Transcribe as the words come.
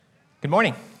Good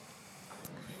morning.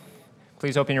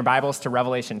 Please open your Bibles to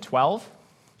Revelation 12.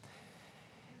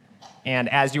 And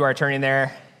as you are turning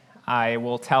there, I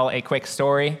will tell a quick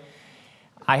story.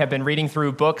 I have been reading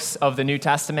through books of the New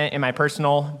Testament in my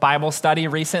personal Bible study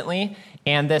recently,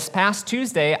 and this past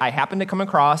Tuesday, I happened to come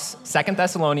across 2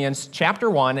 Thessalonians chapter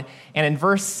 1, and in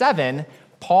verse 7,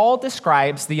 Paul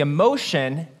describes the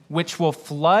emotion which will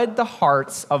flood the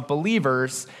hearts of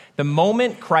believers the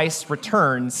moment Christ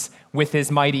returns with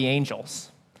his mighty angels.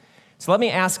 So let me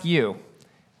ask you,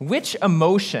 which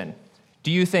emotion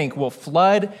do you think will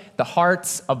flood the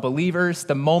hearts of believers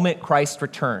the moment Christ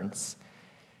returns?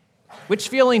 Which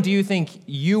feeling do you think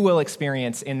you will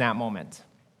experience in that moment?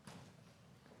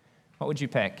 What would you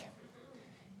pick?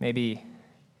 Maybe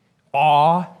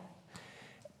awe,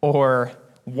 or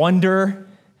wonder,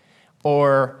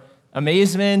 or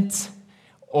amazement,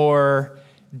 or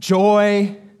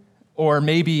joy, or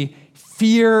maybe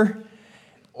fear,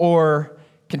 or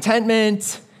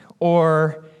contentment,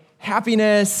 or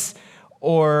happiness,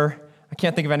 or I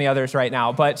can't think of any others right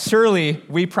now, but surely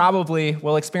we probably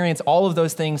will experience all of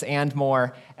those things and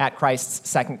more at Christ's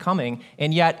second coming.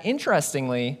 And yet,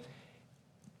 interestingly,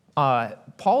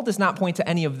 Paul does not point to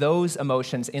any of those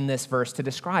emotions in this verse to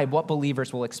describe what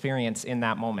believers will experience in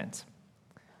that moment.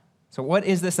 So what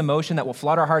is this emotion that will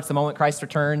flood our hearts the moment Christ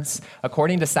returns?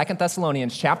 According to 2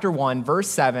 Thessalonians chapter 1, verse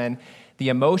 7, the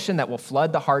emotion that will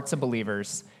flood the hearts of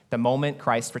believers the moment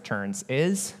Christ returns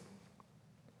is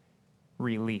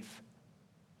relief.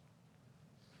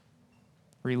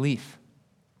 Relief.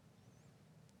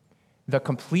 The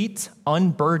complete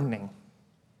unburdening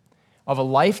of a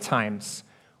lifetime's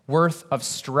worth of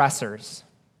stressors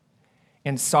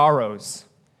and sorrows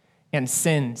and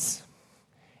sins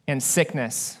and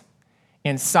sickness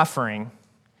and suffering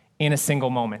in a single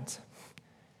moment.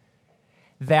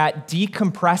 That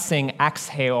decompressing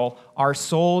exhale our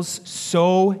souls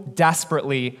so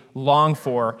desperately long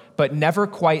for, but never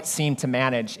quite seem to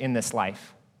manage in this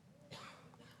life.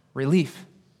 Relief.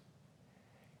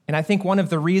 And I think one of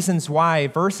the reasons why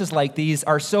verses like these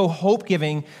are so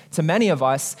hope-giving to many of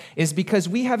us is because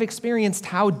we have experienced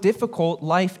how difficult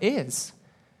life is.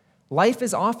 Life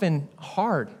is often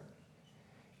hard.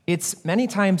 It's many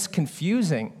times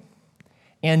confusing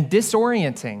and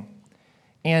disorienting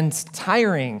and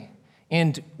tiring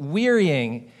and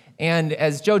wearying. And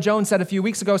as Joe Jones said a few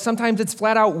weeks ago, sometimes it's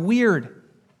flat out weird.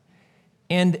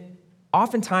 And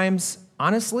oftentimes,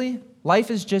 honestly, life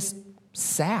is just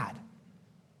sad.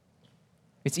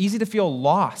 It's easy to feel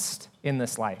lost in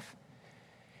this life.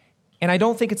 And I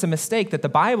don't think it's a mistake that the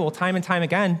Bible, time and time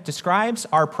again, describes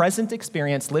our present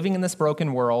experience living in this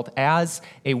broken world as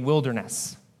a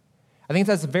wilderness. I think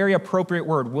that's a very appropriate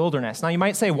word, wilderness. Now, you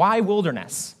might say, why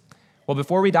wilderness? Well,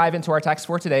 before we dive into our text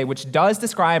for today, which does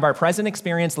describe our present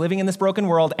experience living in this broken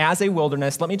world as a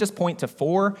wilderness, let me just point to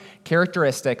 4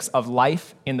 characteristics of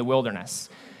life in the wilderness.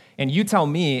 And you tell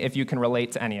me if you can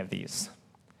relate to any of these.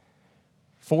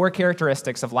 4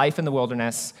 characteristics of life in the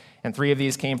wilderness, and 3 of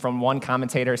these came from one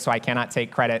commentator, so I cannot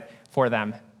take credit for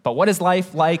them. But what is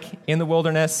life like in the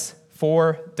wilderness?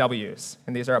 4 W's,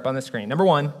 and these are up on the screen. Number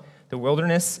 1, the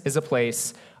wilderness is a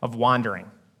place of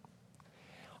wandering.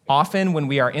 Often when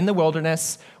we are in the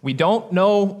wilderness, we don't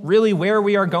know really where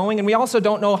we are going, and we also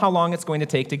don't know how long it's going to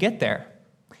take to get there.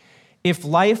 If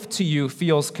life to you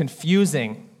feels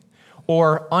confusing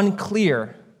or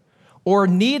unclear or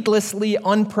needlessly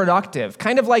unproductive,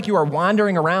 kind of like you are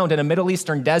wandering around in a Middle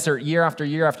Eastern desert year after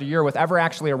year after year with ever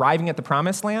actually arriving at the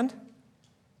promised land,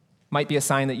 might be a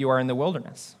sign that you are in the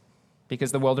wilderness,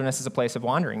 because the wilderness is a place of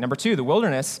wandering. Number 2, the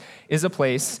wilderness is a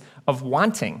place of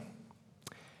wanting.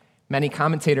 Many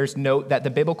commentators note that the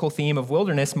biblical theme of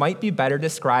wilderness might be better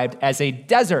described as a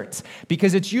desert,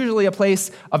 because it's usually a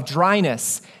place of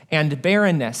dryness and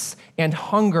barrenness and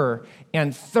hunger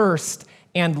and thirst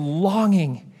and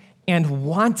longing and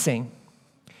wanting.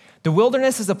 The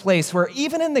wilderness is a place where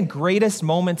even in the greatest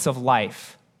moments of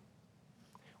life,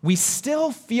 we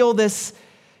still feel this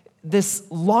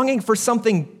longing for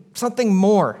something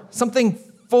more, something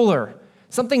fuller,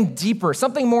 something deeper,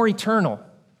 something more eternal.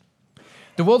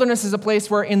 The wilderness is a place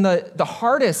where in the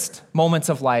hardest moments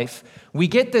of life, we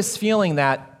get this feeling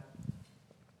that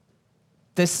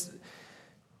this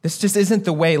just isn't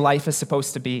the way life is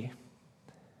supposed to be.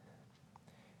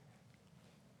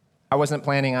 I wasn't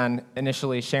planning on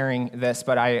initially sharing this,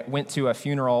 but I went to a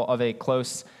funeral of a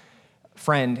close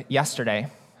friend yesterday.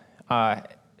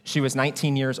 She was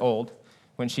 19 years old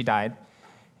when she died,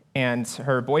 and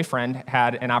her boyfriend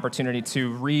had an opportunity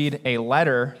to read a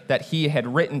letter that he had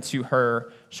written to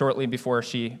her shortly before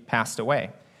she passed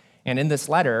away. And in this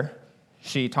letter,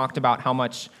 she talked about how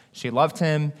much she loved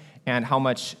him and how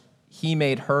much he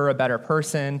made her a better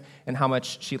person and how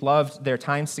much she loved their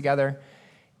times together.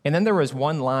 And then there was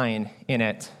one line in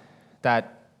it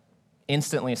that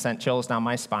instantly sent chills down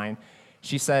my spine.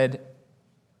 She said,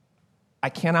 "I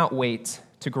cannot wait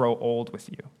to grow old with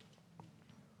you."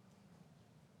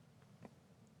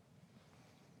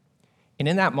 And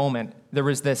in that moment, there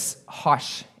was this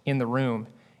hush in the room,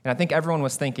 and I think everyone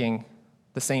was thinking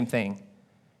the same thing.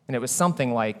 And it was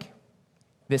something like,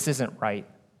 this isn't right.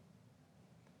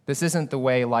 This isn't the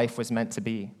way life was meant to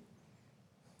be.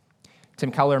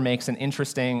 Tim Keller makes an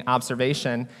interesting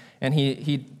observation, and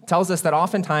he tells us that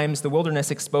oftentimes the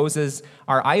wilderness exposes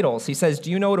our idols. He says,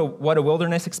 do you know what a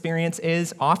wilderness experience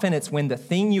is? Often it's when the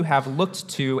thing you have looked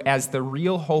to as the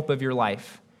real hope of your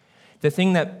life, the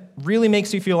thing that really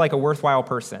makes you feel like a worthwhile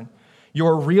person,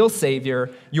 your real Savior,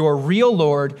 your real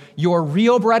Lord, your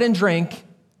real bread and drink,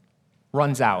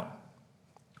 runs out,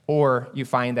 or you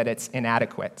find that it's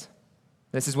inadequate.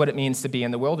 This is what it means to be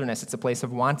in the wilderness. It's a place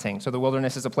of wanting. So the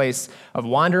wilderness is a place of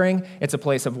wandering. It's a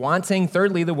place of wanting.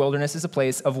 Thirdly, the wilderness is a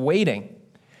place of waiting.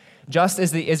 Just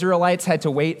as the Israelites had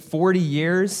to wait 40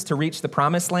 years to reach the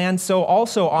promised land, so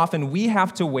also often we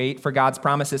have to wait for God's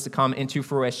promises to come into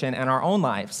fruition in our own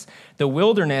lives. The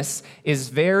wilderness is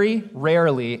very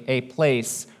rarely a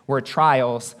place where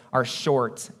trials are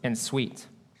short and sweet.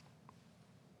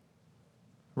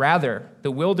 Rather,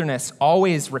 the wilderness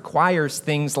always requires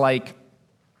things like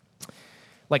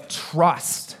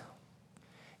trust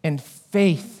and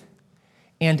faith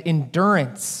and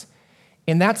endurance.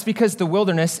 And that's because the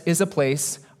wilderness is a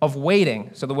place of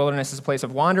waiting. So the wilderness is a place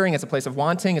of wandering, it's a place of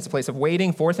wanting, it's a place of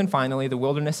waiting. Fourth and finally, the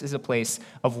wilderness is a place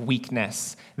of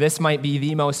weakness. This might be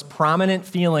the most prominent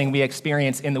feeling we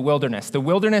experience in the wilderness. The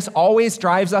wilderness always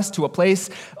drives us to a place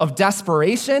of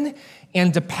desperation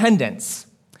and dependence.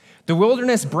 The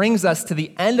wilderness brings us to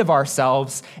the end of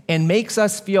ourselves and makes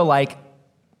us feel like,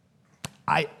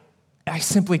 I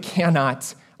simply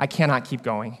cannot keep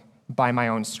going by my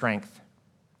own strength.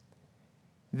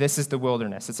 This is the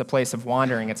wilderness. It's a place of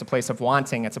wandering. It's a place of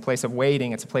wanting. It's a place of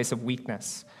waiting. It's a place of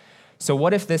weakness. So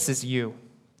what if this is you?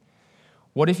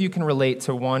 What if you can relate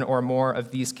to one or more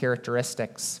of these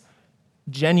characteristics?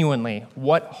 Genuinely,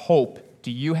 what hope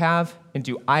do you have and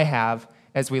do I have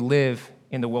as we live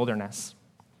in the wilderness?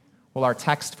 Well, our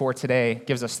text for today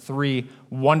gives us 3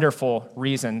 wonderful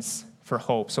reasons for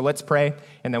hope. So let's pray,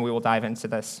 and then we will dive into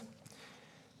this.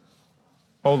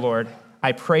 Oh Lord,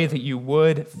 I pray that you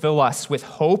would fill us with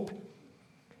hope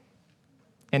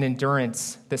and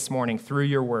endurance this morning through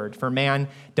your word. For man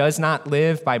does not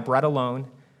live by bread alone,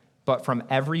 but from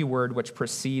every word which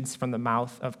proceeds from the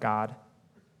mouth of God.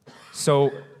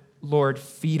 So, Lord,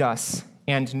 feed us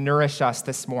and nourish us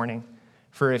this morning.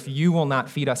 For if you will not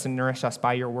feed us and nourish us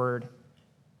by your word,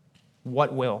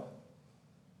 what will?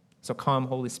 So come,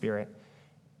 Holy Spirit,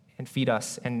 and feed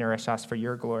us and nourish us for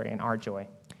your glory and our joy.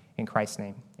 In Christ's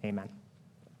name, amen.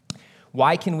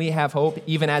 Why can we have hope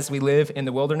even as we live in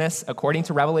the wilderness? According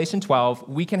to Revelation 12,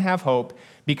 we can have hope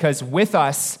because with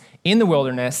us in the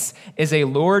wilderness is a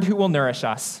Lord who will nourish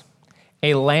us,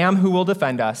 a Lamb who will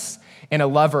defend us, and a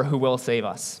lover who will save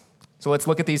us. So let's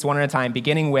look at these one at a time,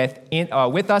 beginning with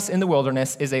us in the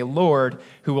wilderness is a Lord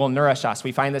who will nourish us.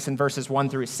 We find this in verses 1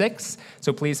 through 6,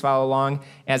 so please follow along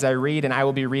as I read, and I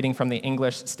will be reading from the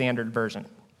English Standard Version.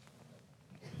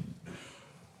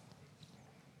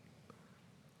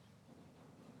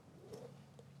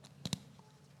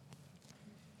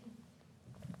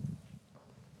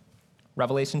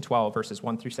 Revelation 12, verses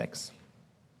 1 through 6.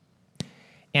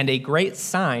 And a great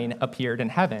sign appeared in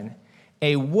heaven,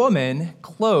 a woman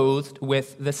clothed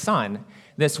with the sun.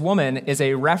 This woman is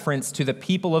a reference to the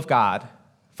people of God.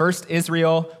 First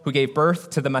Israel, who gave birth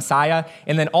to the Messiah,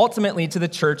 and then ultimately to the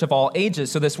church of all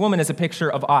ages. So this woman is a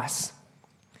picture of us.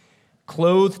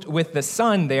 Clothed with the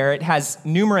sun there, it has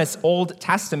numerous Old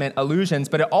Testament allusions,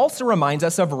 but it also reminds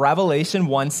us of Revelation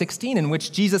 1:16, in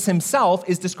which Jesus himself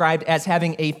is described as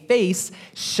having a face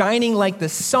shining like the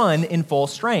sun in full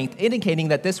strength, indicating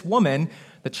that this woman,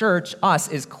 the church, us,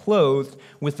 is clothed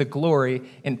with the glory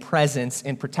and presence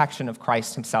and protection of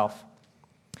Christ himself.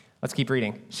 Let's keep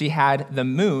reading. She had the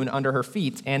moon under her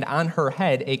feet, and on her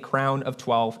head a crown of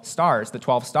 12 stars. The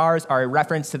 12 stars are a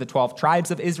reference to the 12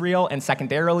 tribes of Israel, and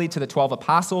secondarily to the 12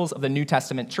 apostles of the New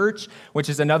Testament church, which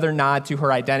is another nod to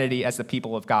her identity as the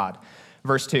people of God.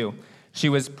 Verse 2, she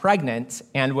was pregnant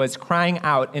and was crying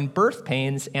out in birth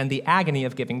pains and the agony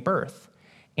of giving birth.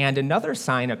 And another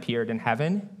sign appeared in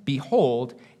heaven.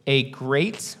 Behold, a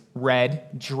great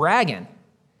red dragon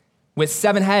with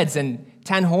 7 heads and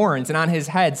 10 horns, and on his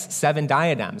heads 7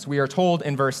 diadems. We are told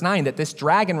in verse 9 that this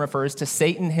dragon refers to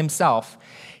Satan himself.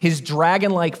 His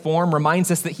dragon-like form reminds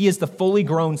us that he is the fully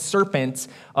grown serpent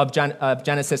of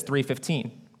Genesis 3:15.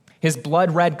 His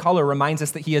blood-red color reminds us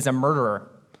that he is a murderer.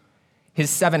 His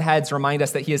 7 heads remind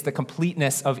us that he is the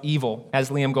completeness of evil. As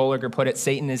Liam Gallagher put it,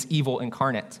 Satan is evil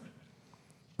incarnate.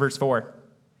 Verse 4,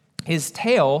 his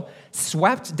tail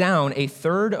swept down a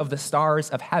third of the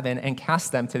stars of heaven and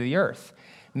cast them to the earth.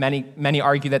 Many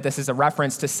argue that this is a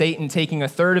reference to Satan taking a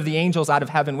third of the angels out of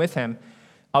heaven with him.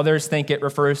 Others think it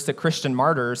refers to Christian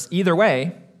martyrs. Either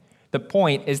way, the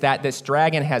point is that this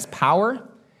dragon has power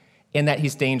and that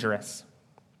he's dangerous.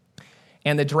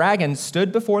 And the dragon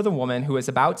stood before the woman who was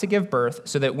about to give birth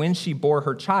so that when she bore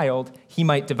her child, he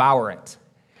might devour it.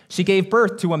 She gave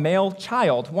birth to a male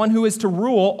child, one who is to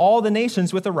rule all the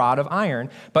nations with a rod of iron.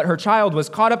 But her child was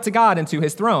caught up to God and to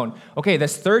his throne. Okay,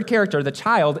 this third character, the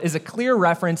child, is a clear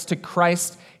reference to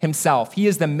Christ himself. He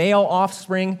is the male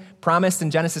offspring promised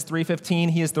in Genesis 3:15.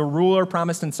 He is the ruler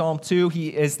promised in Psalm 2. He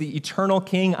is the eternal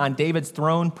king on David's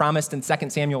throne promised in 2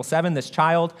 Samuel 7. This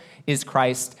child is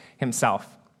Christ himself.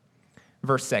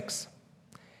 Verse 6,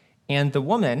 and the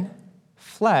woman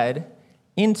fled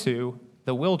into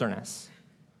the wilderness,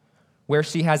 where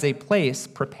she has a place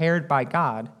prepared by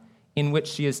God in which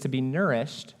she is to be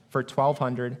nourished for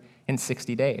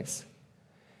 1,260 days.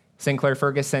 Sinclair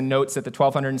Ferguson notes that the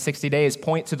 1,260 days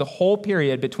point to the whole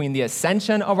period between the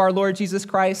ascension of our Lord Jesus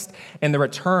Christ and the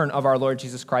return of our Lord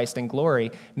Jesus Christ in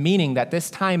glory, meaning that this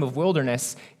time of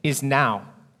wilderness is now.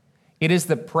 It is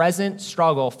the present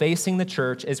struggle facing the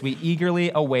church as we eagerly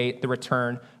await the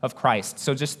return of Christ.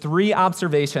 So just 3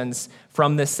 observations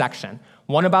from this section.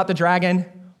 One about the dragon,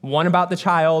 one about the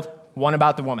child, one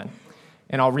about the woman.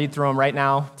 And I'll read through them right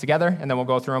now together, and then we'll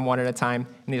go through them one at a time.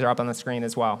 And these are up on the screen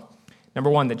as well. Number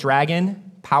 1, the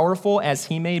dragon, powerful as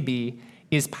he may be,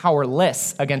 is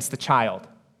powerless against the child.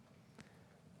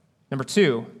 Number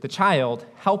 2, the child,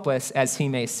 helpless as he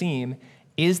may seem,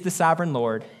 is the sovereign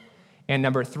Lord. And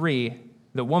number 3,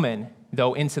 the woman,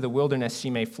 though into the wilderness she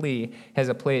may flee, has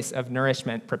a place of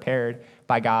nourishment prepared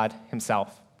by God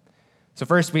himself. So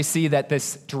first we see that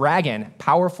this dragon,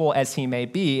 powerful as he may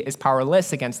be, is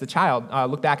powerless against the child.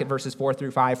 Look back at verses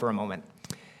 4-5 for a moment.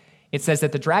 It says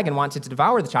that the dragon wanted to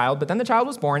devour the child, but then the child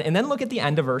was born. And then look at the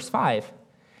end of verse 5.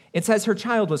 It says her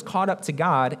child was caught up to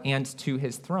God and to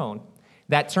his throne.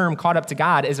 That term, caught up to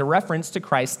God, is a reference to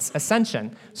Christ's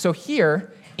ascension. So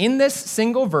here, in this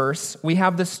single verse, we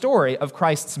have the story of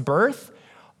Christ's birth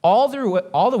all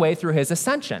the way through his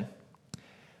ascension.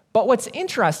 But what's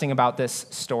interesting about this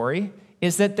story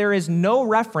is that there is no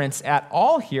reference at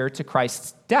all here to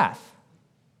Christ's death.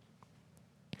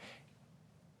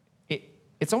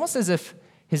 It's almost as if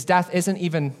his death isn't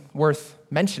even worth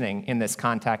mentioning in this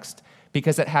context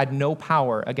because it had no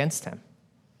power against him.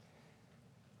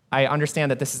 I understand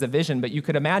that this is a vision, but you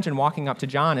could imagine walking up to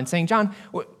John and saying, John,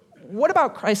 what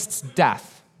about Christ's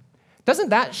death? Doesn't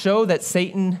that show that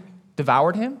Satan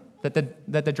devoured him, that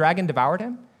the dragon devoured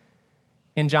him?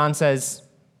 And John says,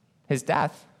 his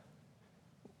death?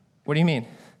 What do you mean?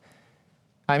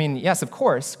 I mean, yes, of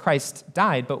course, Christ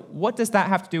died, but what does that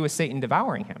have to do with Satan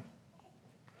devouring him?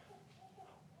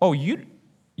 Oh, you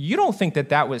don't think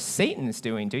that was Satan's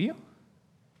doing, do you?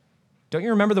 Don't you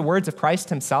remember the words of Christ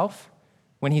himself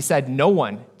when he said, no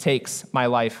one takes my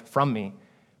life from me,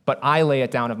 but I lay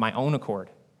it down of my own accord.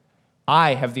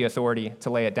 I have the authority to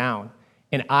lay it down,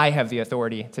 and I have the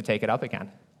authority to take it up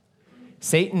again.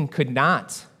 Satan could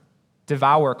not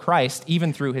devour Christ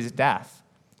even through his death.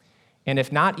 And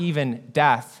if not even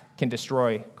death can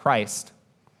destroy Christ,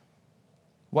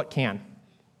 what can?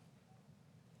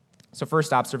 So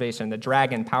first observation, the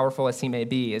dragon, powerful as he may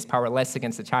be, is powerless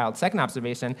against the child. Second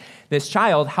observation, this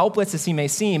child, helpless as he may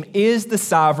seem, is the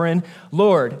sovereign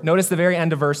Lord. Notice the very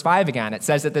end of verse 5 again. It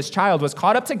says that this child was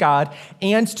caught up to God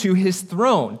and to his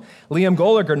throne. Liam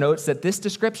Gallagher notes that this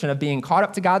description of being caught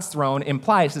up to God's throne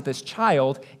implies that this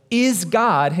child is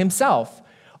God himself.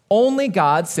 Only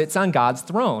God sits on God's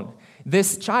throne.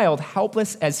 This child,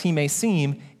 helpless as he may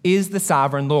seem, is the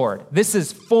sovereign Lord. This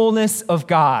is fullness of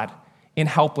God in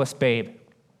helpless babe.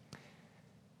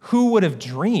 Who would have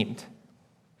dreamed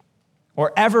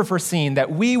or ever foreseen that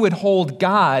we would hold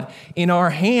God in our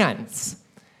hands?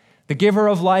 The giver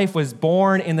of life was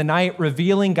born in the night,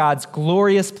 revealing God's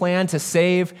glorious plan to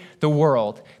save the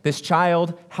world. This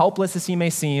child, helpless as he may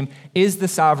seem, is the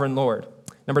sovereign Lord.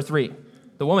 Number 3,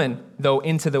 the woman, though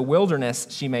into the wilderness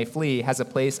she may flee, has a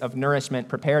place of nourishment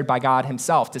prepared by God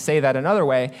himself. To say that another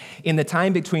way, in the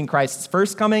time between Christ's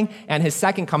first coming and his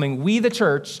second coming, we, the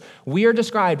church, we are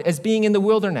described as being in the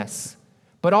wilderness,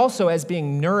 but also as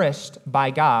being nourished by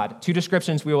God. 2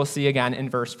 descriptions we will see again in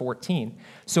verse 14.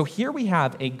 So here we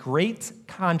have a great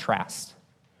contrast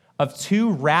of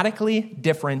two radically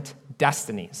different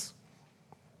destinies.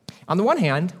 On the one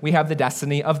hand, we have the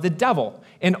destiny of the devil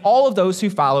and all of those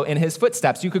who follow in his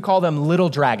footsteps. You could call them little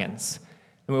dragons,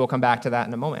 and we will come back to that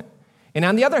in a moment. And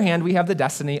on the other hand, we have the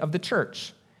destiny of the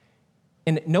church.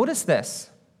 And notice this.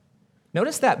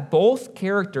 Notice that both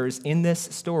characters in this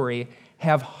story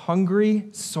have hungry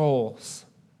souls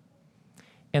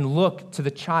and look to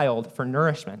the child for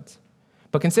nourishment.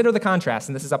 But consider the contrast,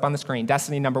 and this is up on the screen.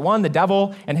 Destiny number one, the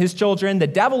devil and his children. The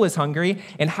devil is hungry,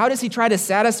 and how does he try to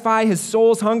satisfy his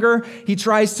soul's hunger? He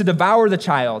tries to devour the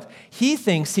child. He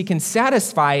thinks he can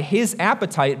satisfy his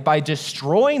appetite by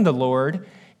destroying the Lord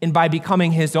and by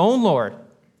becoming his own Lord.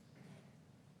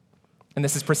 And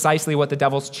this is precisely what the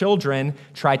devil's children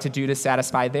try to do to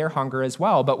satisfy their hunger as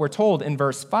well. But we're told in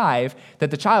verse 5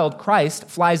 that the child, Christ,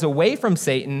 flies away from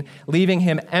Satan, leaving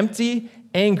him empty,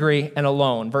 angry, and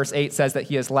alone. Verse 8 says that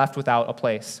he is left without a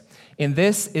place. And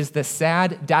this is the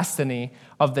sad destiny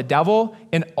of the devil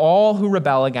and all who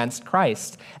rebel against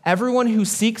Christ. Everyone who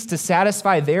seeks to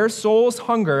satisfy their soul's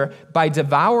hunger by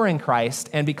devouring Christ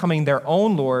and becoming their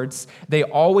own lords, they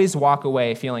always walk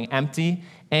away feeling empty,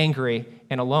 angry,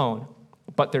 and alone.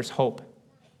 But there's hope.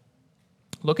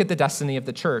 Look at the destiny of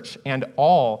the church and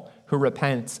all who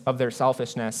repent of their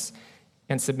selfishness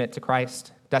and submit to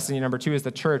Christ. Destiny number two is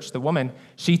the church, the woman.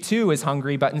 She too is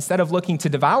hungry, but instead of looking to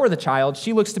devour the child,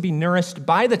 she looks to be nourished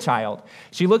by the child.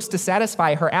 She looks to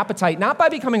satisfy her appetite, not by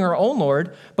becoming her own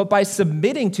Lord, but by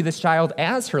submitting to this child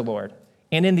as her Lord.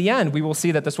 And in the end, we will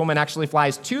see that this woman actually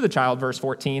flies to the child, verse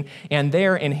 14, and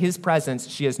there in his presence,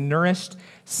 she is nourished,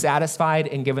 satisfied,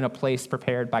 and given a place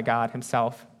prepared by God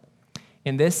himself.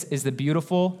 And this is the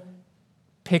beautiful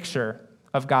picture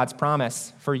of God's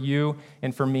promise for you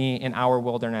and for me in our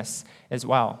wilderness as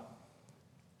well.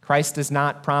 Christ does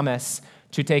not promise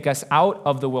to take us out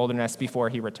of the wilderness before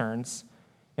he returns.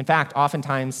 In fact,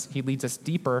 oftentimes he leads us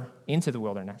deeper into the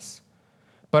wilderness.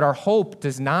 But our hope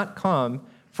does not come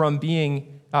from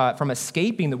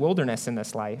escaping the wilderness in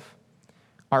this life.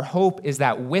 Our hope is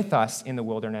that with us in the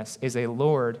wilderness is a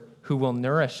Lord who will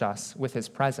nourish us with his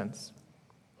presence.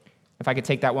 If I could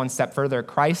take that one step further,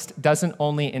 Christ doesn't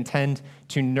only intend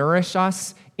to nourish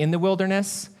us in the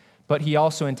wilderness, but he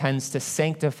also intends to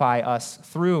sanctify us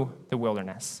through the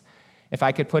wilderness. If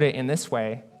I could put it in this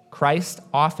way, Christ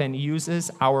often uses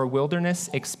our wilderness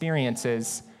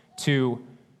experiences to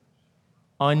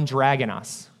undragon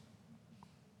us.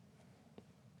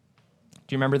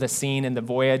 Do you remember the scene in The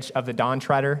Voyage of the Dawn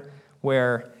Treader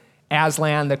where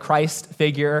Aslan, the Christ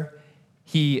figure,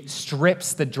 he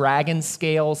strips the dragon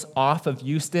scales off of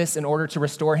Eustace in order to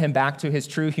restore him back to his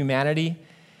true humanity?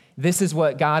 This is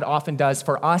what God often does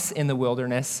for us in the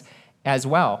wilderness as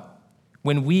well.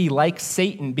 When we, like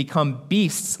Satan, become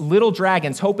beasts, little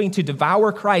dragons, hoping to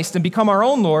devour Christ and become our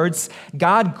own lords,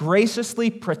 God graciously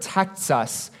protects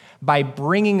us by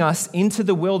bringing us into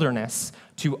the wilderness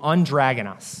to undragon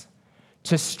us,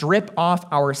 to strip off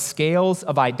our scales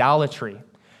of idolatry,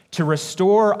 to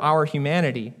restore our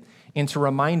humanity, and to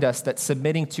remind us that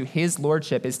submitting to his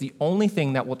lordship is the only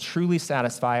thing that will truly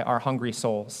satisfy our hungry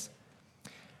souls.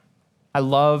 I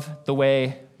love the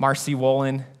way Marcy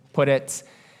Wolin put it,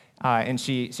 and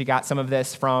she got some of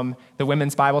this from the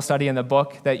women's Bible study in the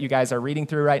book that you guys are reading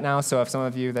through right now, so if some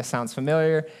of you this sounds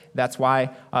familiar, that's why.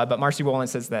 But Marcy Wolin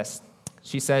says this.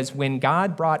 She says, when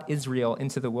God brought Israel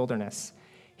into the wilderness,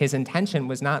 his intention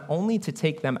was not only to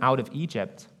take them out of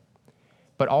Egypt,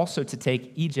 but also to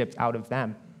take Egypt out of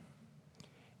them.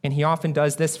 And he often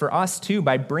does this for us too,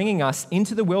 by bringing us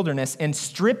into the wilderness and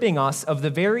stripping us of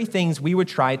the very things we would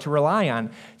try to rely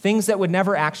on, things that would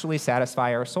never actually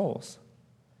satisfy our souls.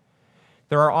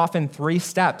 There are often 3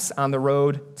 steps on the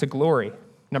road to glory.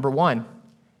 Number 1,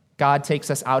 God takes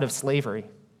us out of slavery.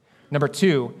 Number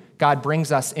 2, God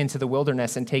brings us into the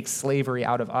wilderness and takes slavery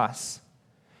out of us.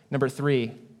 Number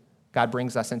 3, God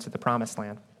brings us into the promised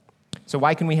land. So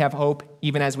why can we have hope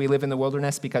even as we live in the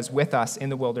wilderness? Because with us in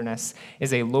the wilderness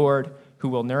is a Lord who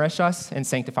will nourish us and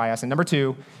sanctify us. And number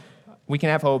 2, we can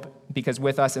have hope because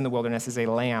with us in the wilderness is a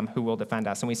Lamb who will defend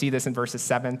us. And we see this in verses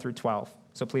 7 through 12.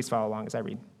 So please follow along as I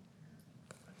read.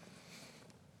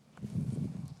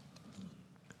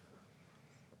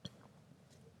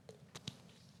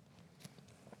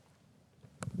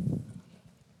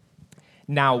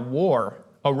 Now war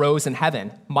arose in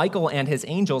heaven, Michael and his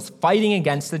angels fighting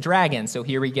against the dragon. So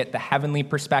here we get the heavenly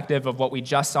perspective of what we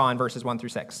just saw in verses 1 through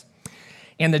 6.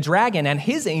 And the dragon and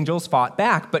his angels fought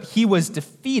back, but he was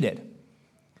defeated.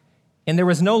 And there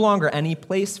was no longer any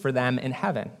place for them in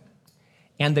heaven.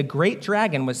 And the great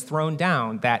dragon was thrown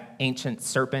down, that ancient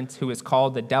serpent who is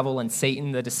called the devil and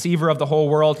Satan, the deceiver of the whole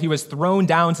world. He was thrown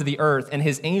down to the earth, and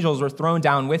his angels were thrown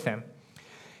down with him.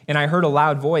 And I heard a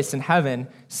loud voice in heaven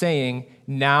saying,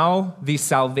 now the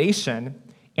salvation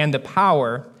and the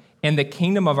power and the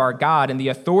kingdom of our God and the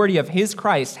authority of his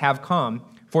Christ have come,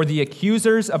 for the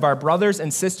accusers of our brothers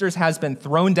and sisters has been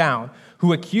thrown down,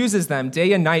 who accuses them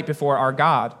day and night before our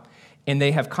God. And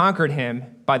they have conquered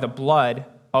him by the blood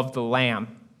of the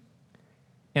Lamb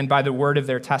and by the word of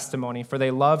their testimony, for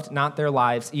they loved not their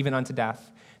lives even unto death.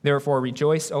 Therefore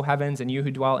rejoice, O heavens, and you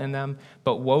who dwell in them.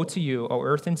 But woe to you, O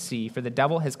earth and sea, for the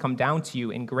devil has come down to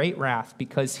you in great wrath,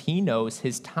 because he knows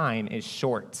his time is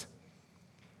short.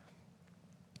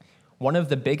 One of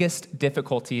the biggest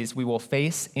difficulties we will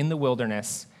face in the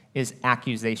wilderness is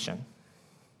accusation.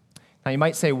 Now you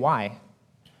might say, why?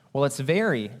 Well, it's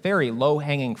very, very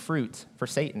low-hanging fruit for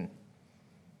Satan.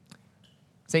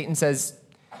 Satan says,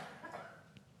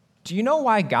 do you know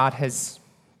why God has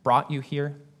brought you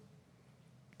here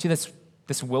to this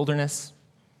wilderness,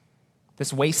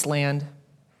 this wasteland,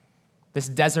 this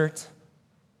desert?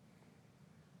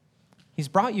 He's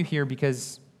brought you here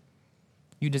because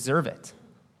you deserve it.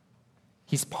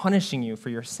 He's punishing you for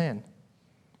your sin.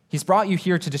 He's brought you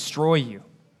here to destroy you.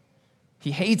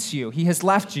 He hates you. He has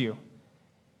left you.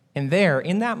 And there,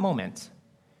 in that moment,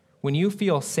 when you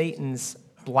feel Satan's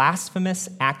blasphemous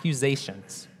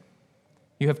accusations,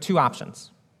 you have two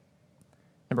options.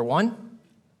 Number one,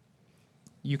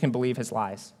 you can believe his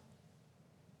lies.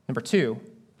 Number two,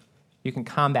 you can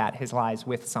combat his lies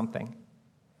with something.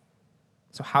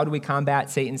 So how do we combat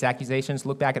Satan's accusations?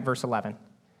 Look back at verse 11.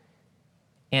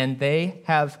 And they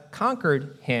have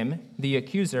conquered him, the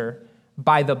accuser,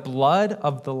 by the blood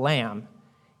of the Lamb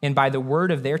and by the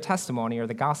word of their testimony, or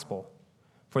the gospel,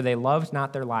 for they loved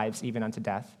not their lives even unto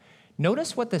death.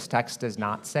 Notice what this text does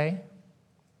not say.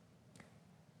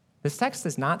 This text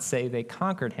does not say they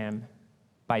conquered him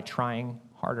by trying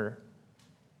harder.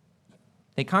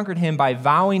 They conquered him by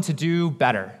vowing to do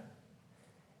better.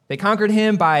 They conquered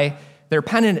him by their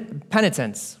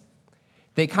penitence.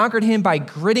 They conquered him by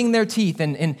gritting their teeth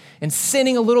and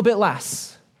sinning a little bit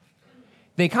less.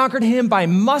 They conquered him by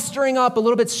mustering up a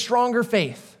little bit stronger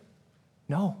faith.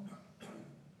 No.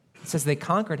 It says they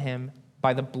conquered him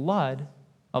by the blood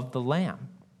of the Lamb.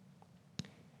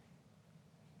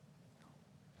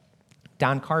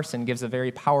 Don Carson gives a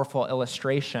very powerful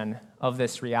illustration of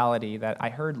this reality that I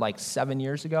heard like 7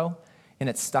 years ago, and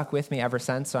it's stuck with me ever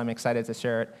since, so I'm excited to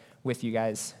share it with you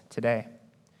guys today.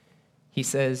 He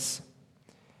says,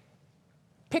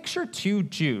 picture two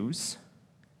Jews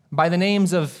by the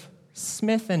names of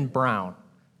Smith and Brown,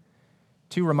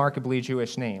 two remarkably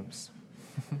Jewish names.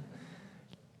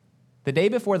 The day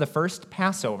before the first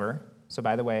Passover, so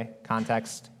by the way,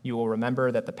 context, you will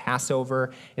remember that the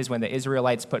Passover is when the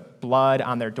Israelites put blood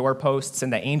on their doorposts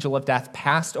and the angel of death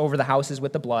passed over the houses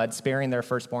with the blood, sparing their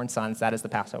firstborn sons. That is the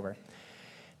Passover.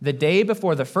 The day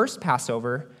before the first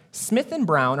Passover, Smith and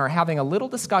Brown are having a little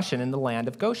discussion in the land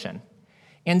of Goshen.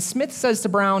 And Smith says to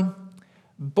Brown,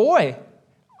 boy,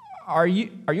 are you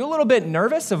a little bit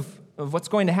nervous of what's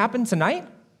going to happen tonight?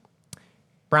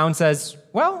 Brown says,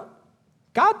 well,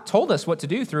 God told us what to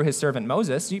do through his servant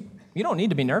Moses. You don't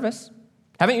need to be nervous.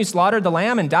 Haven't you slaughtered the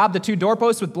lamb and daubed the two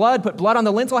doorposts with blood, put blood on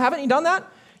the lintel? Haven't you done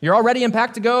that? You're already in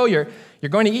pack to go. You're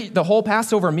going to eat the whole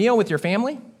Passover meal with your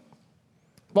family?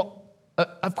 Well,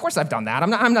 of course I've done that.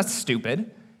 I'm not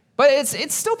stupid. But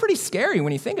it's still pretty scary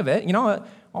when you think of it. You know,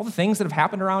 all the things that have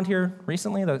happened around here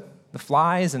recently, the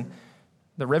flies and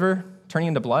the river turning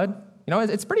into blood. You know,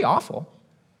 it's pretty awful.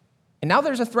 And now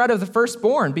there's a threat of the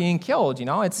firstborn being killed. You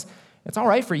know, it's all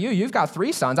right for you. You've got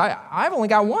 3 sons. I've only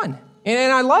got 1.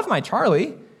 And I love my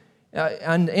Charlie.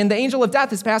 And the angel of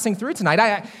death is passing through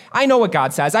tonight. I know what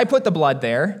God says. I put the blood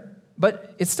there.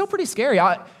 But it's still pretty scary.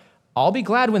 I'll be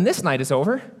glad when this night is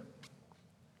over.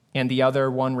 And the other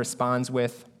one responds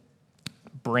with,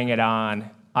 bring it on.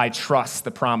 I trust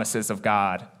the promises of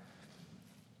God.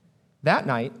 That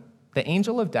night, the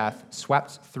angel of death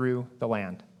swept through the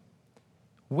land.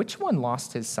 Which one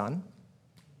lost his son?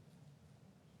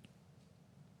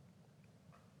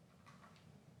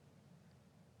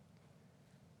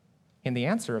 And the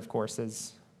answer, of course,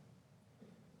 is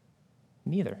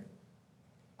neither.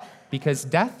 Because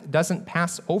death doesn't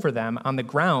pass over them on the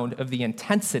ground of the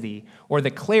intensity or the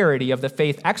clarity of the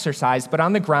faith exercised, but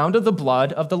on the ground of the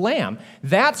blood of the Lamb.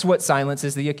 That's what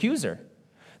silences the accuser.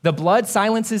 The blood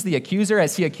silences the accuser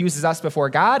as he accuses us before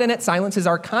God, and it silences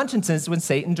our consciences when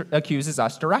Satan accuses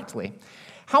us directly.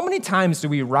 How many times do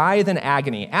we writhe in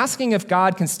agony, asking if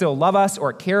God can still love us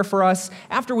or care for us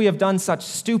after we have done such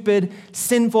stupid,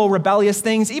 sinful, rebellious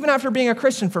things, even after being a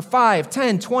Christian for 5,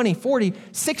 10, 20, 40,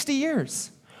 60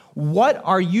 years? What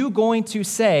are you going to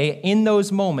say in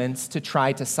those moments to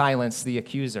try to silence the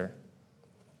accuser?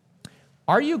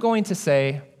 Are you going to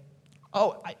say,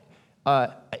 oh,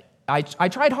 I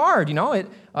tried hard,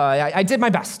 I did my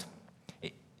best.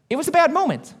 It was a bad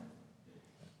moment.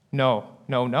 No.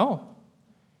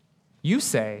 You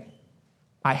say,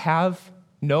 I have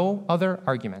no other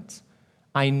argument.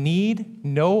 I need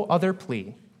no other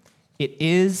plea. It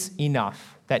is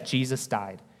enough that Jesus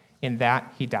died, and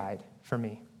that he died for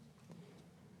me.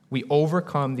 We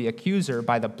overcome the accuser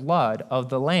by the blood of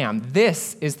the Lamb.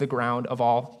 This is the ground of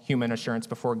all human assurance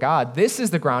before God. This is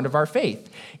the ground of our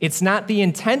faith. It's not the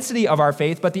intensity of our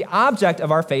faith, but the object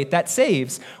of our faith that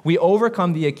saves. We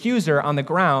overcome the accuser on the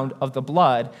ground of the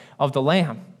blood of the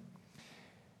Lamb.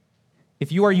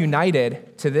 If you are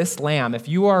united to this Lamb, if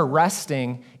you are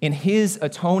resting in his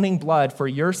atoning blood for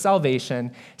your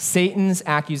salvation, Satan's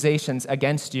accusations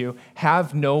against you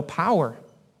have no power.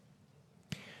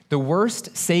 The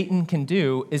worst Satan can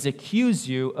do is accuse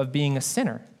you of being a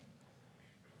sinner.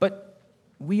 But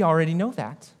we already know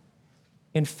that.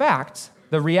 In fact,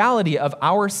 the reality of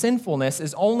our sinfulness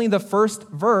is only the first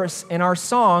verse in our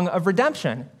song of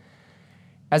redemption.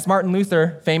 As Martin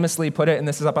Luther famously put it, and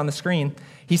this is up on the screen,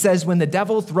 he says, when the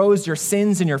devil throws your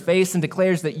sins in your face and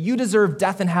declares that you deserve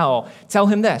death and hell, tell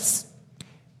him this: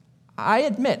 I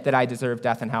admit that I deserve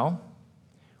death and hell.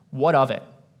 What of it?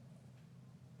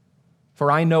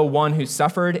 For I know one who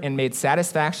suffered and made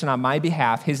satisfaction on my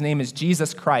behalf. His name is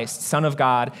Jesus Christ, Son of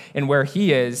God, and where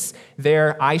he is,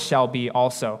 there I shall be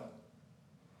also.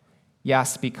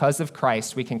 Yes, because of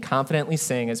Christ, we can confidently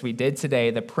sing, as we did today,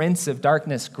 the Prince of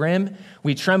Darkness grim,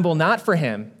 we tremble not for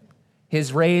him.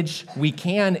 His rage we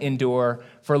can endure,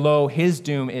 for lo, his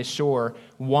doom is sure.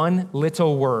 One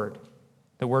little word,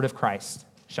 the word of Christ,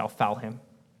 shall fell him.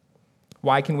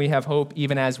 Why can we have hope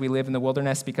even as we live in the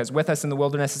wilderness? Because with us in the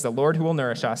wilderness is the Lord who will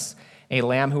nourish us, a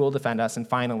lamb who will defend us, and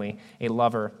finally, a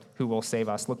lover who will save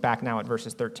us. Look back now at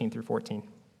verses 13 through 14.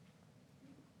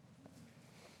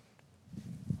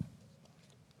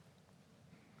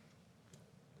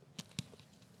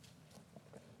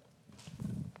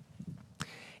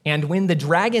 And when the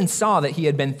dragon saw that he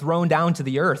had been thrown down to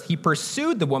the earth, he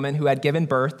pursued the woman who had given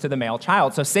birth to the male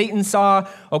child. So Satan saw,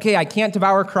 okay, I can't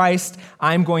devour Christ.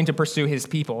 I'm going to pursue his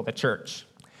people, the church.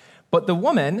 But the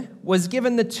woman was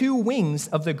given the 2 wings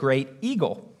of the great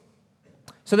eagle,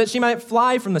 so that she might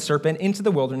fly from the serpent into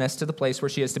the wilderness to the place where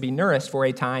she is to be nourished for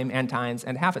a time and times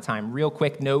and half a time. Real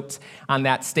quick note on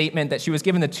that statement that she was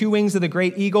given the 2 wings of the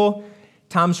great eagle.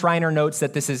 Tom Schreiner notes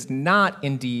that this is not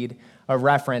indeed a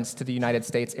reference to the United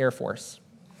States Air Force.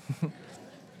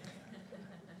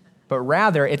 But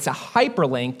rather, it's a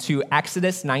hyperlink to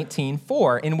Exodus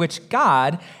 19:4, in which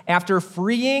God, after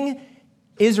freeing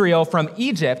Israel from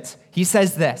Egypt, he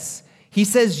says this. He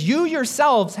says, you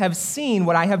yourselves have seen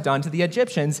what I have done to the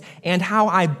Egyptians and how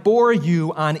I bore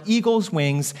you on eagle's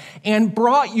wings and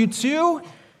brought you to,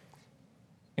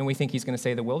 and we think he's going to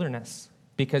say the wilderness,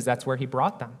 because that's where he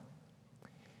brought them.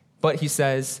 But he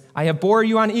says, I have bore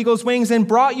you on eagle's wings and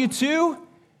brought you to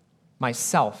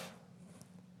myself.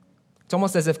 It's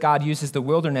almost as if God uses the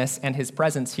wilderness and his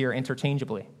presence here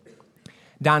interchangeably.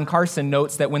 Don Carson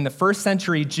notes that when the first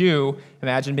century Jew,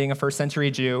 imagine being a first century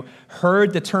Jew,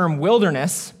 heard the term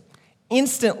wilderness,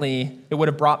 instantly it would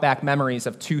have brought back memories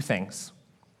of 2 things.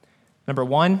 Number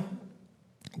 1,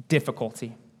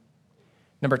 difficulty.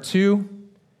 Number 2,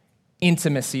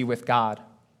 intimacy with God.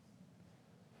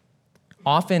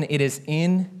 Often it is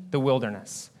in the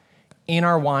wilderness, in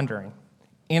our wandering,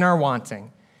 in our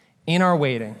wanting, in our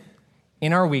waiting,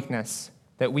 in our weakness,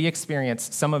 that we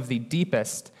experience some of the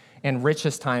deepest and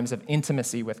richest times of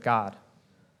intimacy with God.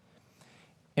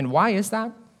 And why is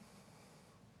that?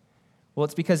 Well,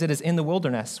 it's because it is in the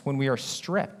wilderness when we are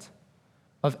stripped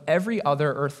of every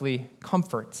other earthly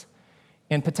comfort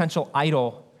and potential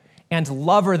idol and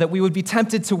lover that we would be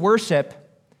tempted to worship.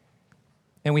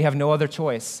 And we have no other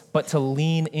choice but to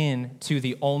lean in to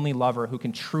the only lover who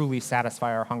can truly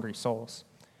satisfy our hungry souls.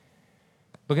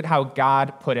 Look at how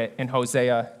God put it in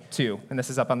Hosea 2, and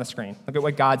this is up on the screen. Look at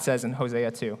what God says in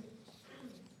Hosea 2.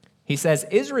 He says,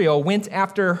 Israel went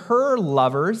after her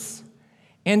lovers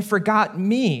and forgot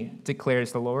me,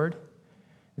 declares the Lord.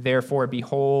 Therefore,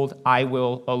 behold, I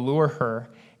will allure her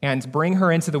and bring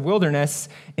her into the wilderness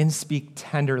and speak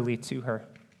tenderly to her.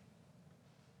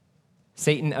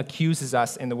 Satan accuses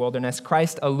us in the wilderness.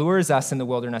 Christ allures us in the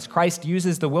wilderness. Christ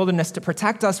uses the wilderness to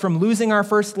protect us from losing our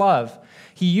first love.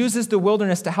 He uses the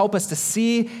wilderness to help us to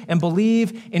see and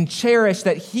believe and cherish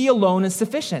that he alone is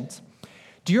sufficient.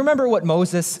 Do you remember what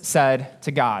Moses said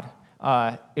to God?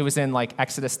 It was in like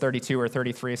Exodus 32 or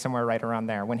 33, somewhere right around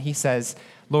there, when he says,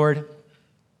 Lord,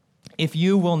 if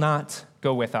you will not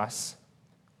go with us,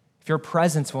 if your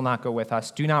presence will not go with us,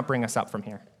 do not bring us up from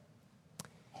here.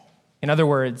 In other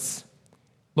words,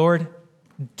 Lord,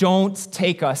 don't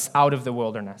take us out of the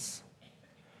wilderness.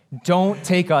 Don't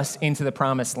take us into the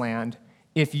promised land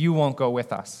if you won't go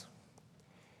with us.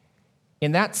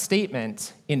 In that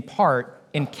statement, in part,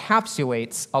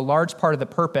 encapsulates a large part of the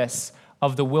purpose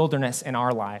of the wilderness in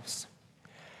our lives.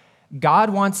 God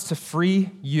wants to free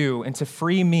you and to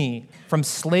free me from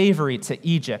slavery to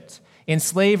Egypt, in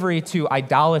slavery to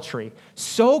idolatry,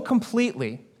 so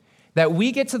completely that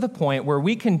we get to the point where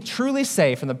we can truly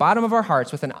say from the bottom of our hearts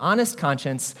with an honest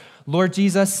conscience, Lord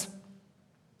Jesus,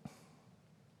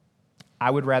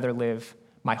 I would rather live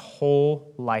my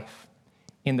whole life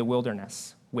in the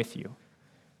wilderness with you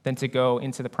than to go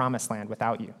into the promised land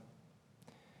without you.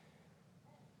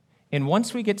 And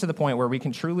once we get to the point where we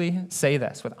can truly say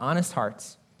this with honest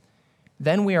hearts,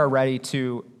 then we are ready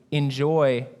to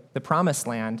enjoy the promised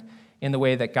land in the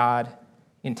way that God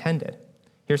intended.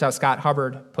 Here's how Scott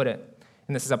Hubbard put it,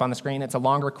 and this is up on the screen. It's a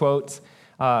longer quote,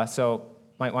 so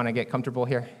might want to get comfortable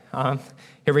here.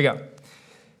 Here we go.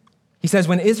 He says,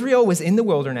 when Israel was in the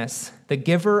wilderness, the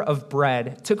giver of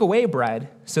bread took away bread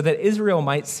so that Israel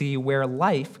might see where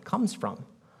life comes from.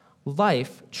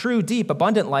 Life, true, deep,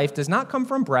 abundant life, does not come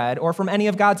from bread or from any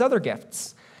of God's other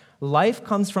gifts. Life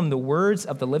comes from the words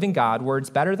of the living God, words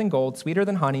better than gold, sweeter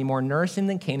than honey, more nourishing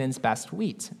than Canaan's best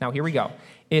wheat. Now, here we go.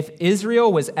 If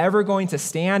Israel was ever going to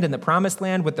stand in the promised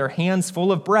land with their hands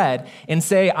full of bread and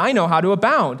say, I know how to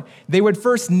abound, they would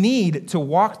first need to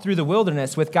walk through the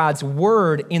wilderness with God's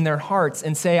word in their hearts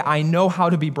and say, I know how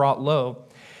to be brought low.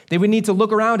 They would need to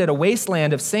look around at a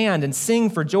wasteland of sand and sing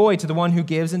for joy to the one who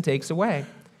gives and takes away.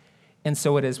 And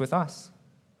so it is with us.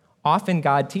 Often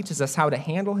God teaches us how to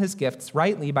handle his gifts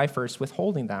rightly by first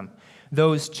withholding them.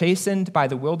 Those chastened by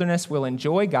the wilderness will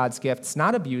enjoy God's gifts,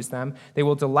 not abuse them. They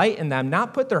will delight in them,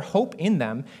 not put their hope in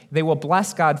them. They will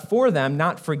bless God for them,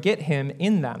 not forget him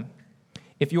in them.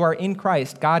 If you are in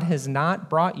Christ, God has not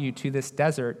brought you to this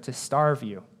desert to starve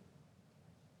you.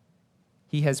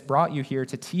 He has brought you here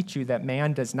to teach you that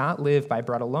man does not live by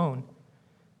bread alone.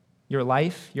 Your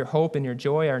life, your hope, and your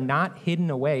joy are not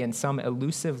hidden away in some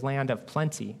elusive land of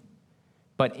plenty,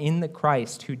 but in the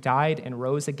Christ who died and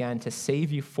rose again to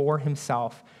save you for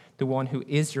himself, the one who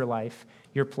is your life,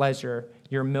 your pleasure,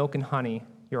 your milk and honey,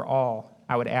 your all.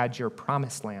 I would add your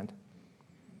promised land.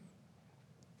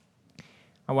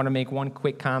 I want to make one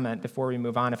quick comment before we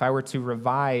move on. If I were to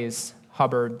revise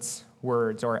Hubbard's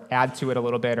words or add to it a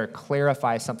little bit or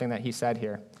clarify something that he said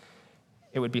here,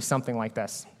 it would be something like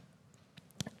this.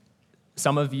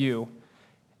 Some of you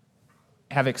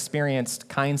have experienced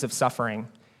kinds of suffering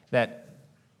that,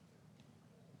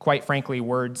 quite frankly,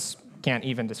 words can't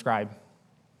even describe.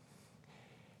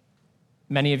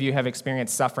 Many of you have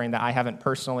experienced suffering that I haven't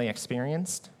personally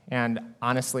experienced, and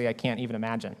honestly, I can't even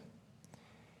imagine.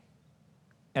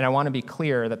 And I want to be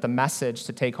clear that the message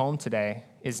to take home today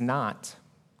is not,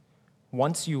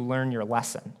 once you learn your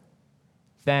lesson,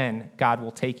 then God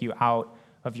will take you out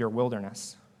of your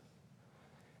wilderness.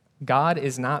 God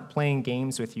is not playing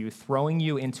games with you, throwing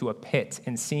you into a pit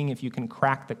and seeing if you can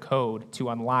crack the code to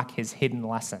unlock his hidden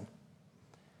lesson.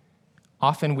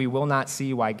 Often we will not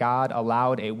see why God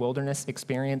allowed a wilderness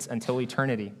experience until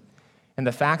eternity. And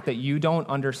the fact that you don't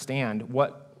understand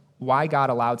why God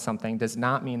allowed something does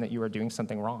not mean that you are doing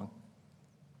something wrong.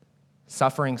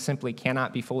 Suffering simply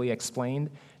cannot be fully explained,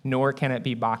 nor can it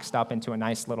be boxed up into a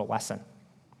nice little lesson.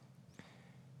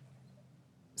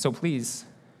 So please,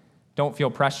 don't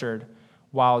feel pressured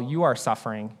while you are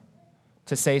suffering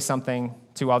to say something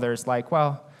to others like,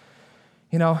 well,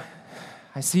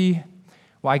 I see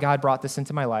why God brought this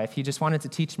into my life. He just wanted to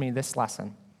teach me this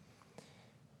lesson.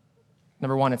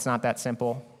 Number one, it's not that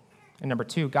simple. And number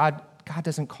two, God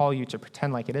doesn't call you to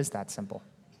pretend like it is that simple.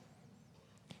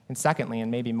 And secondly,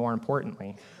 and maybe more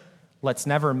importantly, let's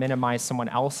never minimize someone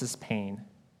else's pain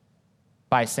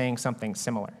by saying something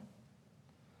similar.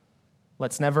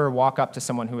 Let's never walk up to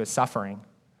someone who is suffering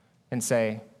and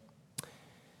say,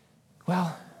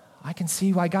 well, I can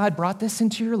see why God brought this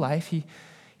into your life. He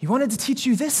wanted to teach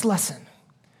you this lesson,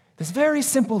 this very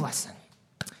simple lesson.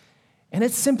 And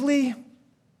it's simply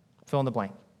fill in the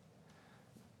blank.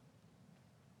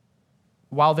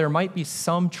 While there might be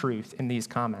some truth in these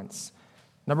comments,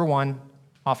 number one,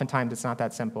 oftentimes it's not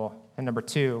that simple. And number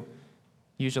two,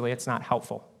 usually it's not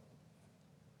helpful.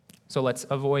 So let's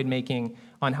avoid making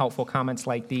unhelpful comments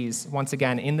like these. Once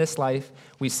again, in this life,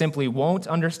 we simply won't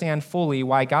understand fully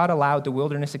why God allowed the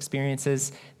wilderness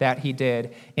experiences that he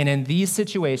did. And in these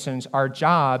situations, our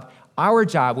job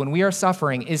when we are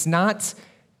suffering is not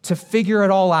to figure it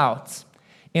all out.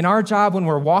 And our job when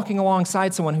we're walking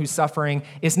alongside someone who's suffering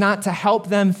is not to help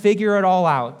them figure it all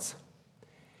out.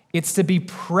 It's to be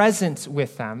present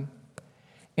with them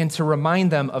and to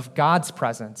remind them of God's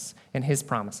presence and his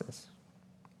promises.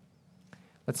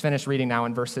 Let's finish reading now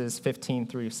in verses 15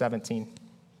 through 17.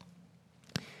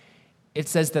 It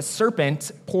says, the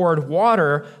serpent poured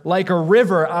water like a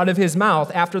river out of his mouth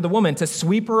after the woman to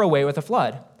sweep her away with a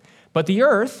flood. But the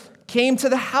earth came to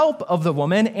the help of the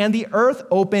woman, and the earth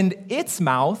opened its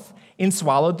mouth and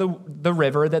swallowed the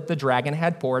river that the dragon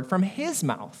had poured from his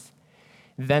mouth.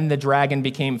 Then the dragon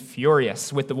became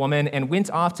furious with the woman and went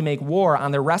off to make war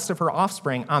on the rest of her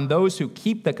offspring, on those who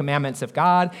keep the commandments of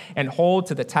God and hold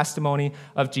to the testimony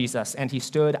of Jesus. And he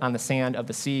stood on the sand of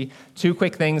the sea. Two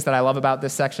quick things that I love about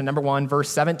this section. Number one, verse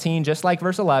 17, just like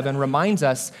verse 11, reminds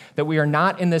us that we are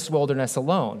not in this wilderness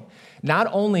alone. Not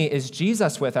only is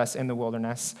Jesus with us in the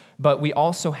wilderness, but we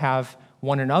also have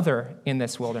one another in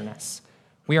this wilderness.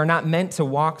 We are not meant to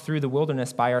walk through the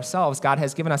wilderness by ourselves. God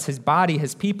has given us his body,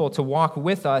 his people, to walk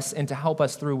with us and to help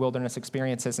us through wilderness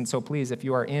experiences. And so please, if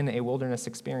you are in a wilderness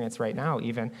experience right now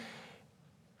even,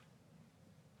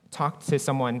 talk to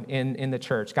someone in the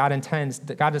church. God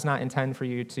does not intend for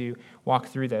you to walk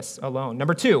through this alone.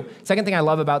 Number two, second thing I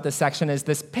love about this section is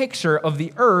this picture of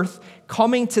the earth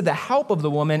coming to the help of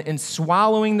the woman and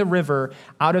swallowing the river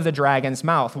out of the dragon's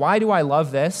mouth. Why do I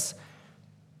love this?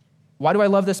 Why do I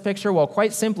love this picture? Well,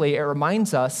 quite simply, it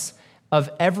reminds us of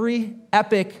every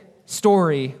epic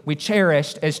story we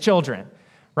cherished as children,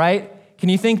 right? Can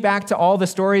you think back to all the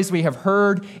stories we have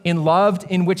heard and loved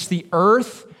in which the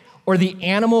earth or the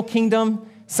animal kingdom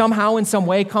somehow in some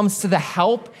way comes to the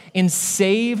help and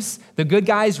saves the good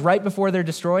guys right before they're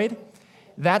destroyed?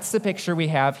 That's the picture we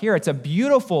have here. It's a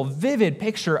beautiful, vivid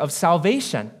picture of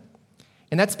salvation.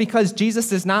 And that's because Jesus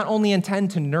does not only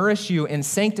intend to nourish you and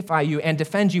sanctify you and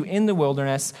defend you in the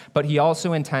wilderness, but he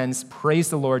also intends, praise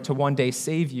the Lord, to one day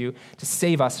save you, to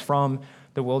save us from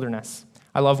the wilderness.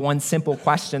 I love one simple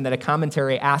question that a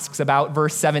commentary asks about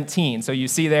verse 17. So you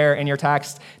see there in your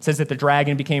text, it says that the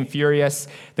dragon became furious.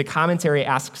 The commentary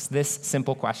asks this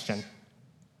simple question.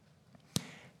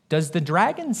 Does the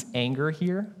dragon's anger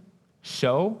here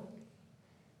show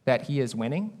that he is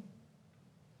winning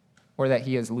or that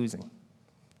he is losing?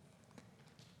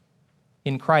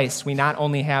 In Christ, we not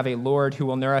only have a Lord who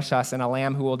will nourish us and a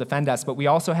Lamb who will defend us, but we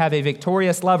also have a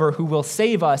victorious lover who will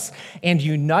save us and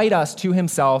unite us to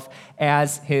himself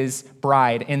as his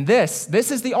bride. And this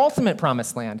is the ultimate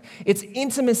promised land. It's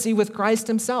intimacy with Christ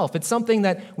himself. It's something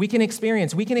that we can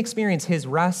experience. We can experience his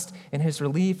rest and his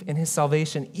relief and his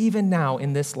salvation even now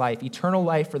in this life. Eternal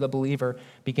life for the believer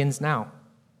begins now.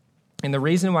 And the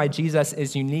reason why Jesus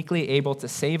is uniquely able to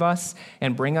save us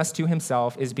and bring us to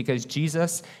himself is because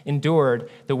Jesus endured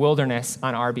the wilderness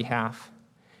on our behalf.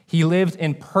 He lived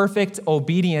in perfect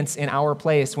obedience in our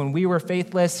place. When we were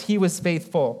faithless, he was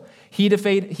faithful. He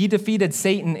defeated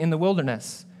Satan in the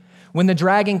wilderness. When the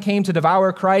dragon came to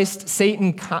devour Christ,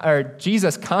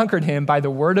 Jesus conquered him by the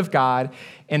word of God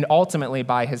and ultimately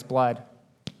by his blood.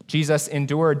 Jesus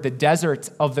endured the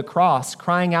desert of the cross,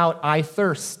 crying out, "I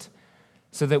thirst,"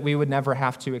 so that we would never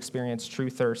have to experience true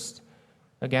thirst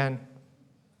again.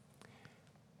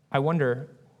 I wonder,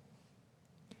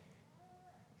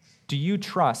 do you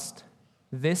trust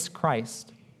this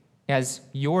Christ as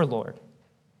your Lord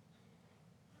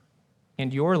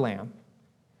and your Lamb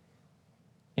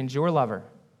and your lover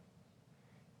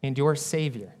and your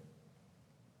Savior?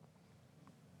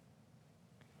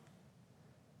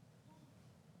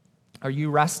 Are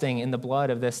you resting in the blood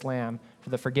of this Lamb for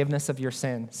the forgiveness of your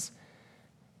sins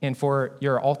and for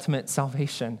your ultimate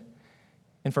salvation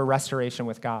and for restoration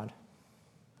with God?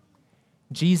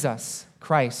 Jesus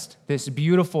Christ, this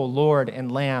beautiful Lord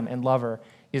and Lamb and lover,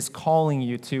 is calling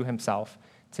you to himself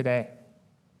today.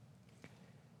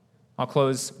 I'll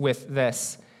close with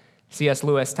this. C.S.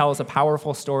 Lewis tells a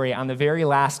powerful story on the very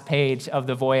last page of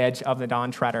The Voyage of the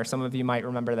Dawn Treader. Some of you might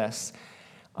remember this.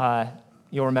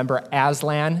 You'll remember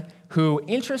Aslan, who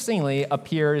interestingly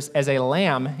appears as a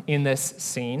lamb in this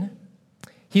scene.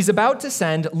 He's about to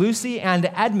send Lucy and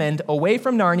Edmund away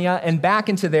from Narnia and back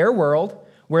into their world,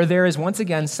 where there is once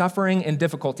again suffering and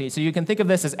difficulty. So you can think of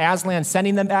this as Aslan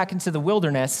sending them back into the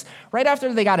wilderness right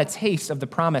after they got a taste of the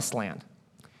promised land.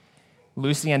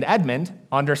 Lucy and Edmund,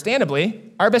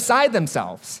 understandably, are beside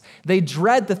themselves. They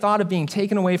dread the thought of being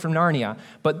taken away from Narnia.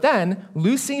 But then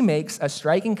Lucy makes a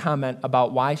striking comment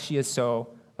about why she is so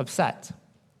upset.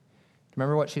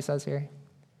 Remember what she says here?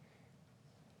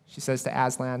 She says to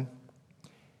Aslan,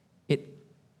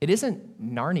 it isn't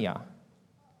Narnia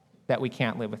that we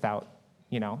can't live without,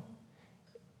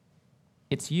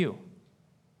 It's you.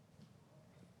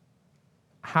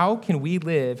 How can we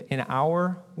live in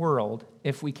our world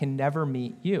if we can never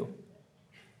meet you?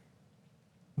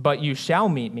 But you shall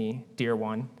meet me, dear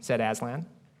one, said Aslan.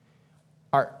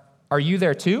 Are you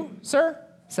there too, sir?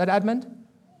 Said Edmund.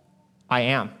 I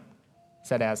am,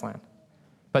 said Aslan.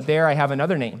 But there I have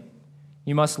another name.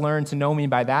 You must learn to know me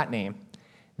by that name.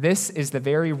 This is the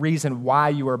very reason why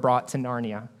you were brought to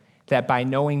Narnia, that by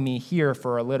knowing me here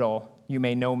for a little, you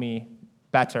may know me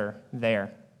better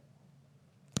there.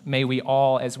 May we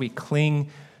all, as we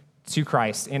cling to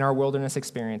Christ in our wilderness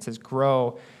experiences,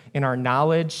 grow in our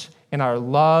knowledge, in our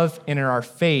love, and in our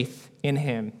faith in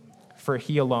him, for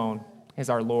he alone is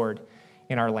our Lord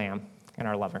and our Lamb and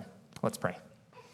our lover. Let's pray.